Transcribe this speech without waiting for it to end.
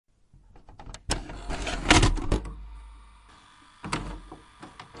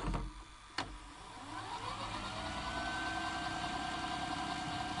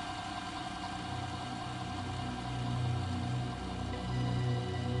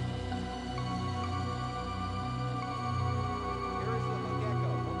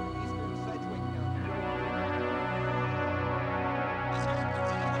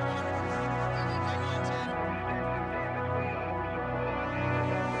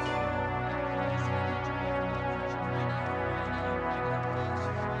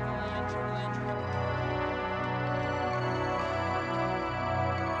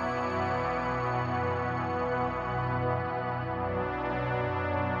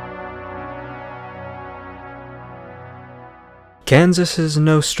Kansas is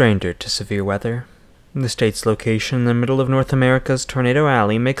no stranger to severe weather. The state's location in the middle of North America's Tornado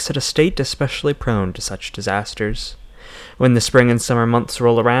Alley makes it a state especially prone to such disasters. When the spring and summer months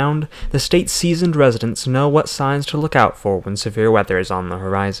roll around, the state's seasoned residents know what signs to look out for when severe weather is on the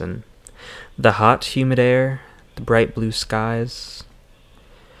horizon. The hot, humid air, the bright blue skies.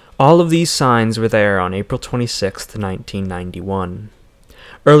 All of these signs were there on April 26, 1991.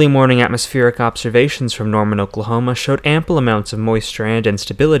 Early morning atmospheric observations from Norman, Oklahoma showed ample amounts of moisture and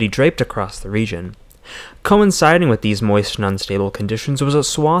instability draped across the region. Coinciding with these moist and unstable conditions was a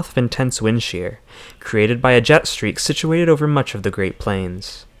swath of intense wind shear, created by a jet streak situated over much of the Great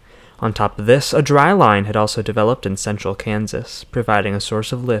Plains. On top of this, a dry line had also developed in central Kansas, providing a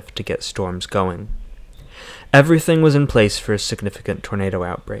source of lift to get storms going. Everything was in place for a significant tornado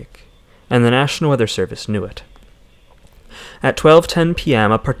outbreak, and the National Weather Service knew it. At 12:10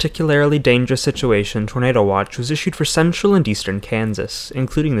 p.m., a particularly dangerous situation tornado watch was issued for central and eastern Kansas,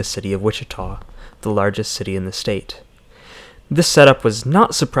 including the city of Wichita, the largest city in the state. This setup was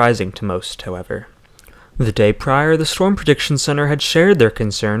not surprising to most, however. The day prior, the Storm Prediction Center had shared their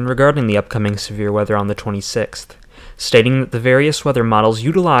concern regarding the upcoming severe weather on the 26th, stating that the various weather models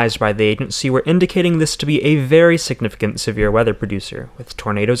utilized by the agency were indicating this to be a very significant severe weather producer, with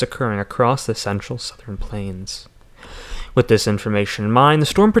tornadoes occurring across the central southern plains. With this information in mind, the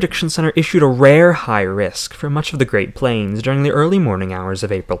Storm Prediction Center issued a rare high risk for much of the Great Plains during the early morning hours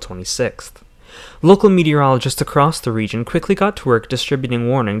of April 26th. Local meteorologists across the region quickly got to work distributing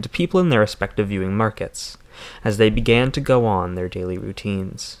warning to people in their respective viewing markets, as they began to go on their daily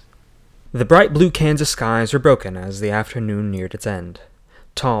routines. The bright blue Kansas skies were broken as the afternoon neared its end.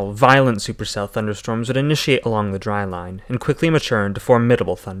 Tall, violent supercell thunderstorms would initiate along the dry line, and quickly mature into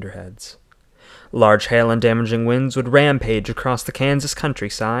formidable thunderheads. Large hail and damaging winds would rampage across the Kansas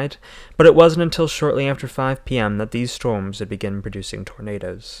countryside, but it wasn't until shortly after 5 p.m. that these storms would begin producing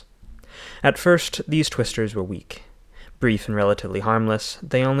tornadoes. At first, these twisters were weak. Brief and relatively harmless,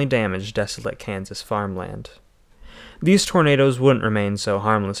 they only damaged desolate Kansas farmland. These tornadoes wouldn't remain so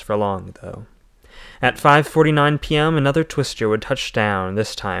harmless for long, though. At 5:49 p.m., another twister would touch down,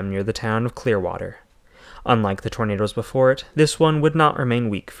 this time near the town of Clearwater. Unlike the tornadoes before it, this one would not remain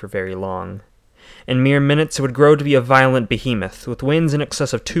weak for very long. In mere minutes, it would grow to be a violent behemoth, with winds in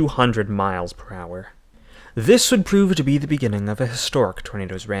excess of 200 miles per hour. This would prove to be the beginning of a historic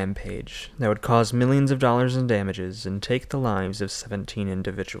tornado's rampage that would cause millions of dollars in damages and take the lives of 17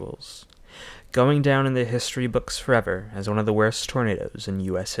 individuals, going down in the history books forever as one of the worst tornadoes in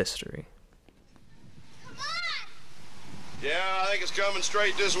U.S. history. Yeah, I think it's coming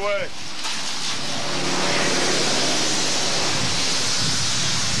straight this way.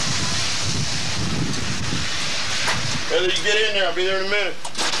 Heather, you get in there. I'll be there in a minute.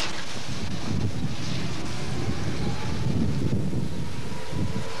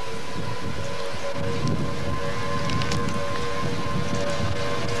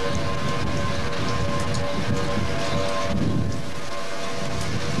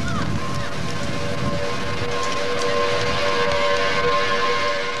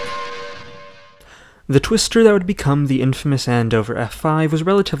 The twister that would become the infamous Andover F5 was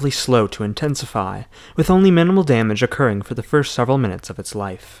relatively slow to intensify, with only minimal damage occurring for the first several minutes of its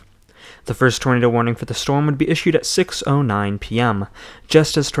life. The first tornado warning for the storm would be issued at 6:09 p.m.,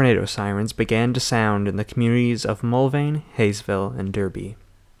 just as tornado sirens began to sound in the communities of Mulvane, Hayesville, and Derby.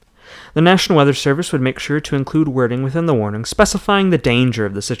 The National Weather Service would make sure to include wording within the warning specifying the danger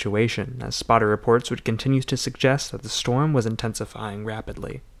of the situation, as spotter reports would continue to suggest that the storm was intensifying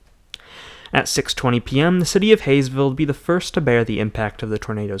rapidly. At 6:20 p.m., the city of Hayesville would be the first to bear the impact of the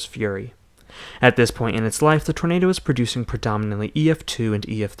tornado's fury. At this point in its life, the tornado was producing predominantly EF2 and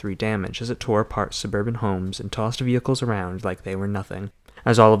EF3 damage as it tore apart suburban homes and tossed vehicles around like they were nothing.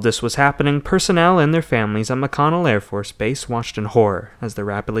 As all of this was happening, personnel and their families at McConnel Airforce Base watched in horror as the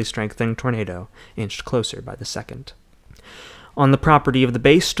rapidly strengthening tornado inched closer by the second. On the property of the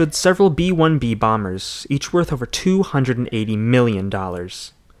base stood several B-1B bombers, each worth over $280 million.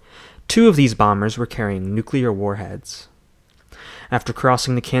 Two of these bombers were carrying nuclear warheads. After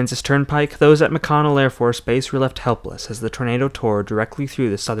crossing the Kansas Turnpike, those at McConnell Air Force Base were left helpless as the tornado tore directly through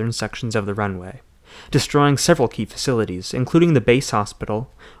the southern sections of the runway, destroying several key facilities, including the base hospital,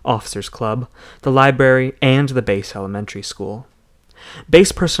 officers' club, the library, and the base elementary school.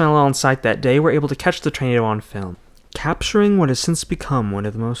 Base personnel on site that day were able to catch the tornado on film, capturing what has since become one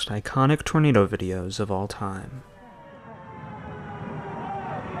of the most iconic tornado videos of all time.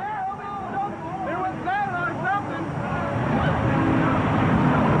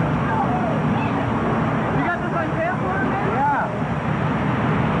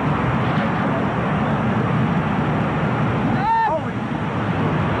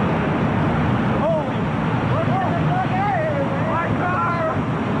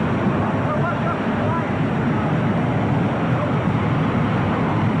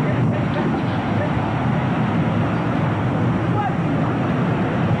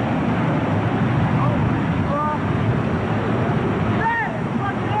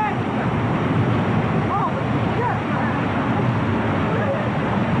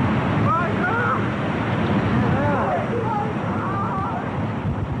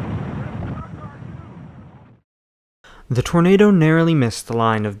 The tornado narrowly missed the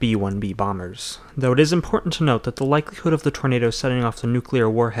line of B-1B bombers, though it is important to note that the likelihood of the tornado setting off the nuclear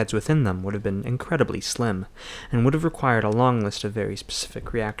warheads within them would have been incredibly slim, and would have required a long list of very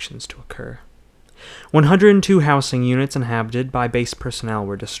specific reactions to occur. 102 housing units inhabited by base personnel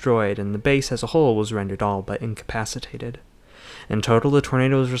were destroyed, and the base as a whole was rendered all but incapacitated. In total, the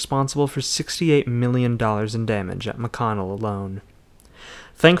tornado was responsible for $68 million in damage at McConnel alone.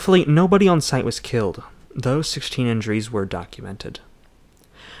 Thankfully, nobody on site was killed, though 16 injuries were documented.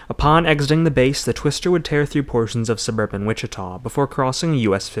 Upon exiting the base, the twister would tear through portions of suburban Wichita before crossing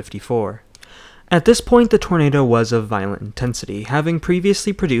US 54. At this point, the tornado was of violent intensity, having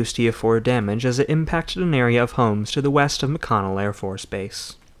previously produced EF4 damage as it impacted an area of homes to the west of McConnell Air Force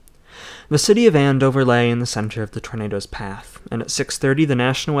Base. The city of Andover lay in the center of the tornado's path, and at 6:30 the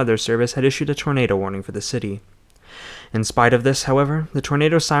National Weather Service had issued a tornado warning for the city. In spite of this, however, the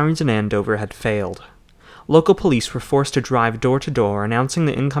tornado sirens in Andover had failed. Local police were forced to drive door to door, announcing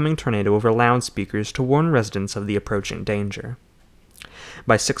the incoming tornado over loudspeakers to warn residents of the approaching danger.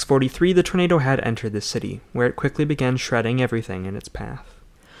 By 6:43, the tornado had entered the city, where it quickly began shredding everything in its path.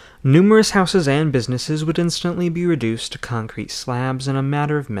 Numerous houses and businesses would instantly be reduced to concrete slabs in a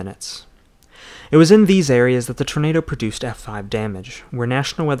matter of minutes. It was in these areas that the tornado produced F5 damage, where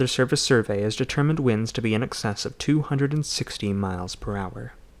National Weather Service surveyors determined winds to be in excess of 260 miles per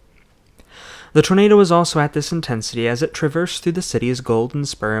hour. The tornado was also at this intensity as it traversed through the city's Golden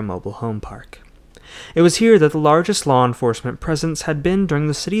Spur mobile home park. It was here that the largest law enforcement presence had been during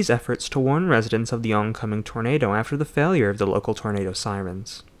the city's efforts to warn residents of the oncoming tornado after the failure of the local tornado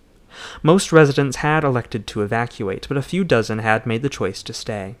sirens. Most residents had elected to evacuate, but a few dozen had made the choice to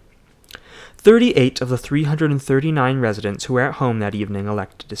stay. 38 of the 339 residents who were at home that evening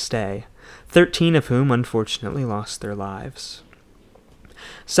elected to stay, 13 of whom unfortunately lost their lives.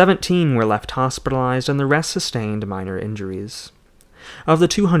 17 were left hospitalized and the rest sustained minor injuries. Of the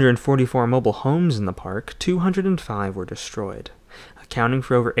 244 mobile homes in the park, 205 were destroyed, accounting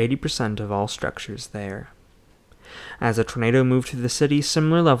for over 80% of all structures there. As the tornado moved through the city,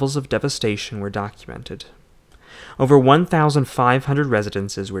 similar levels of devastation were documented. Over 1,500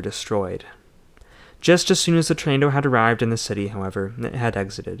 residences were destroyed. Just as soon as the tornado had arrived in the city, however, it had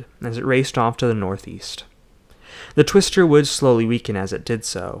exited, as it raced off to the northeast. The twister would slowly weaken as it did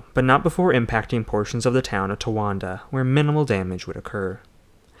so, but not before impacting portions of the town of Towanda, where minimal damage would occur.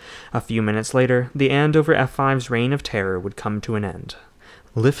 A few minutes later, the Andover F5's reign of terror would come to an end,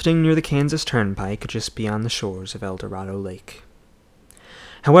 lifting near the Kansas Turnpike just beyond the shores of El Dorado Lake.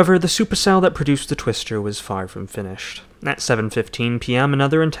 However, the supercell that produced the twister was far from finished. At 7:15 p.m.,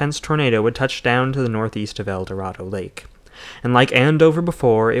 another intense tornado would touch down to the northeast of El Dorado Lake, and like Andover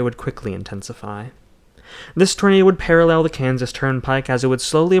before, it would quickly intensify. This tornado would parallel the Kansas Turnpike as it would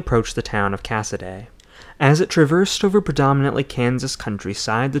slowly approach the town of Cassaday. As it traversed over predominantly Kansas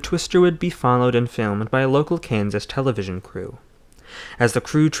countryside, the twister would be followed and filmed by a local Kansas television crew. As the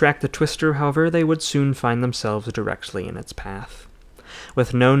crew tracked the twister, however, they would soon find themselves directly in its path.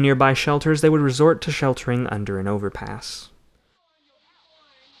 With no nearby shelters, they would resort to sheltering under an overpass.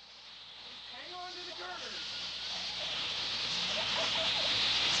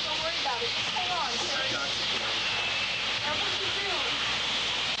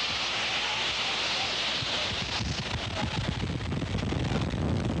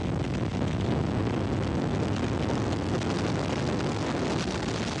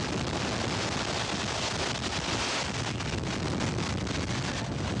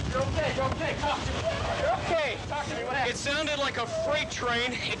 It sounded like a freight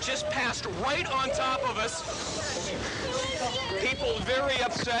train. It just passed right on top of us. People very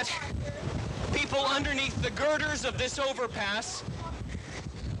upset. People underneath the girders of this overpass.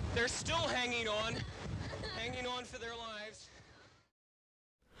 They're still hanging on for their lives.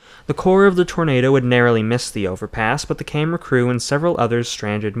 The core of the tornado would narrowly miss the overpass, but the camera crew and several other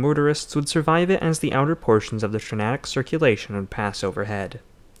stranded motorists would survive it as the outer portions of the tornadic circulation would pass overhead.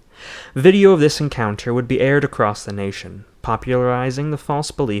 Video of this encounter would be aired across the nation, popularizing the false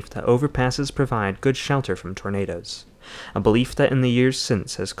belief that overpasses provide good shelter from tornadoes, a belief that in the years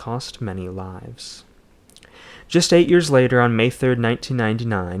since has cost many lives. Just 8 years later, on May 3,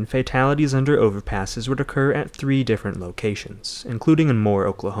 1999, fatalities under overpasses would occur at 3 different locations, including in Moore,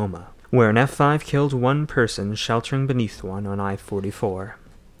 Oklahoma, where an F5 killed 1 person sheltering beneath one on I-44.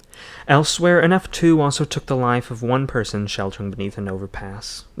 Elsewhere, an F2 also took the life of 1 person sheltering beneath an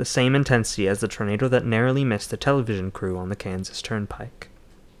overpass, the same intensity as the tornado that narrowly missed the television crew on the Kansas Turnpike.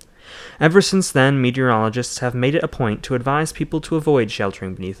 Ever since then, meteorologists have made it a point to advise people to avoid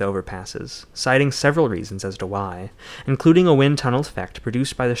sheltering beneath overpasses, citing several reasons as to why, including a wind tunnel effect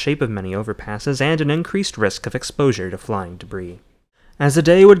produced by the shape of many overpasses and an increased risk of exposure to flying debris. As the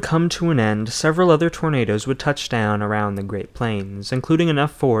day would come to an end, several other tornadoes would touch down around the Great Plains, including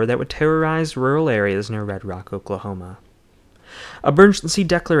enough that would terrorize rural areas near Red Rock, Oklahoma. Emergency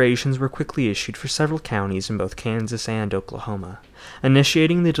declarations were quickly issued for several counties in both Kansas and Oklahoma,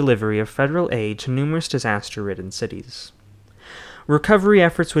 initiating the delivery of federal aid to numerous disaster-ridden cities. Recovery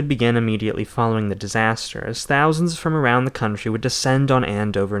efforts would begin immediately following the disaster, as thousands from around the country would descend on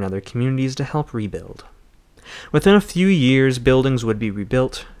Andover and other communities to help rebuild. Within a few years, buildings would be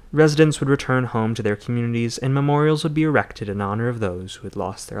rebuilt, residents would return home to their communities, and memorials would be erected in honor of those who had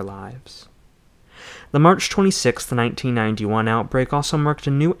lost their lives. The March 26, 1991 outbreak also marked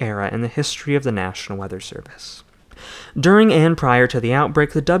a new era in the history of the National Weather Service. During and prior to the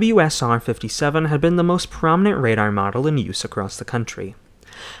outbreak, the WSR-57 had been the most prominent radar model in use across the country.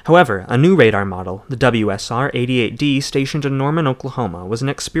 However, a new radar model, the WSR-88D, stationed in Norman, Oklahoma, was an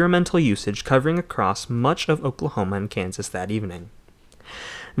experimental usage covering across much of Oklahoma and Kansas that evening.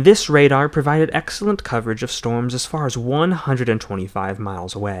 This radar provided excellent coverage of storms as far as 125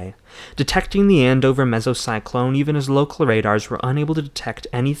 miles away, detecting the Andover mesocyclone even as local radars were unable to detect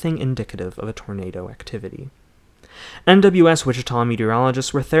anything indicative of a tornado activity. NWS Wichita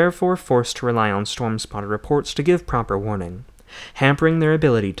meteorologists were therefore forced to rely on storm spotter reports to give proper warning, hampering their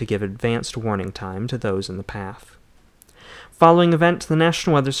ability to give advanced warning time to those in the path. Following event, the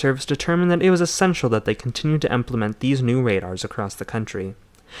National Weather Service determined that it was essential that they continue to implement these new radars across the country,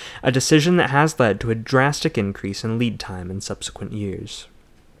 a decision that has led to a drastic increase in lead time in subsequent years.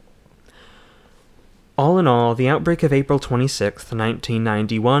 All in all, the outbreak of April 26,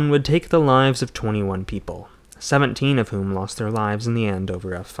 1991 would take the lives of 21 people, 17 of whom lost their lives in the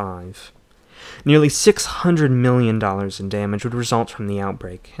Andover F5. Nearly $600 million in damage would result from the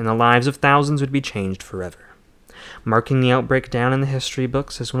outbreak, and the lives of thousands would be changed forever, marking the outbreak down in the history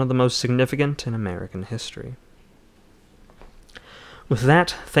books as one of the most significant in American history. With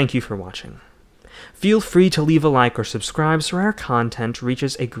that, thank you for watching. Feel free to leave a like or subscribe so our content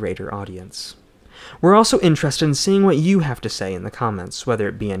reaches a greater audience. We're also interested in seeing what you have to say in the comments, whether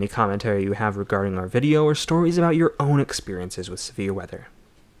it be any commentary you have regarding our video or stories about your own experiences with severe weather.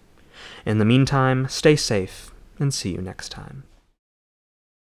 In the meantime, stay safe, and see you next time.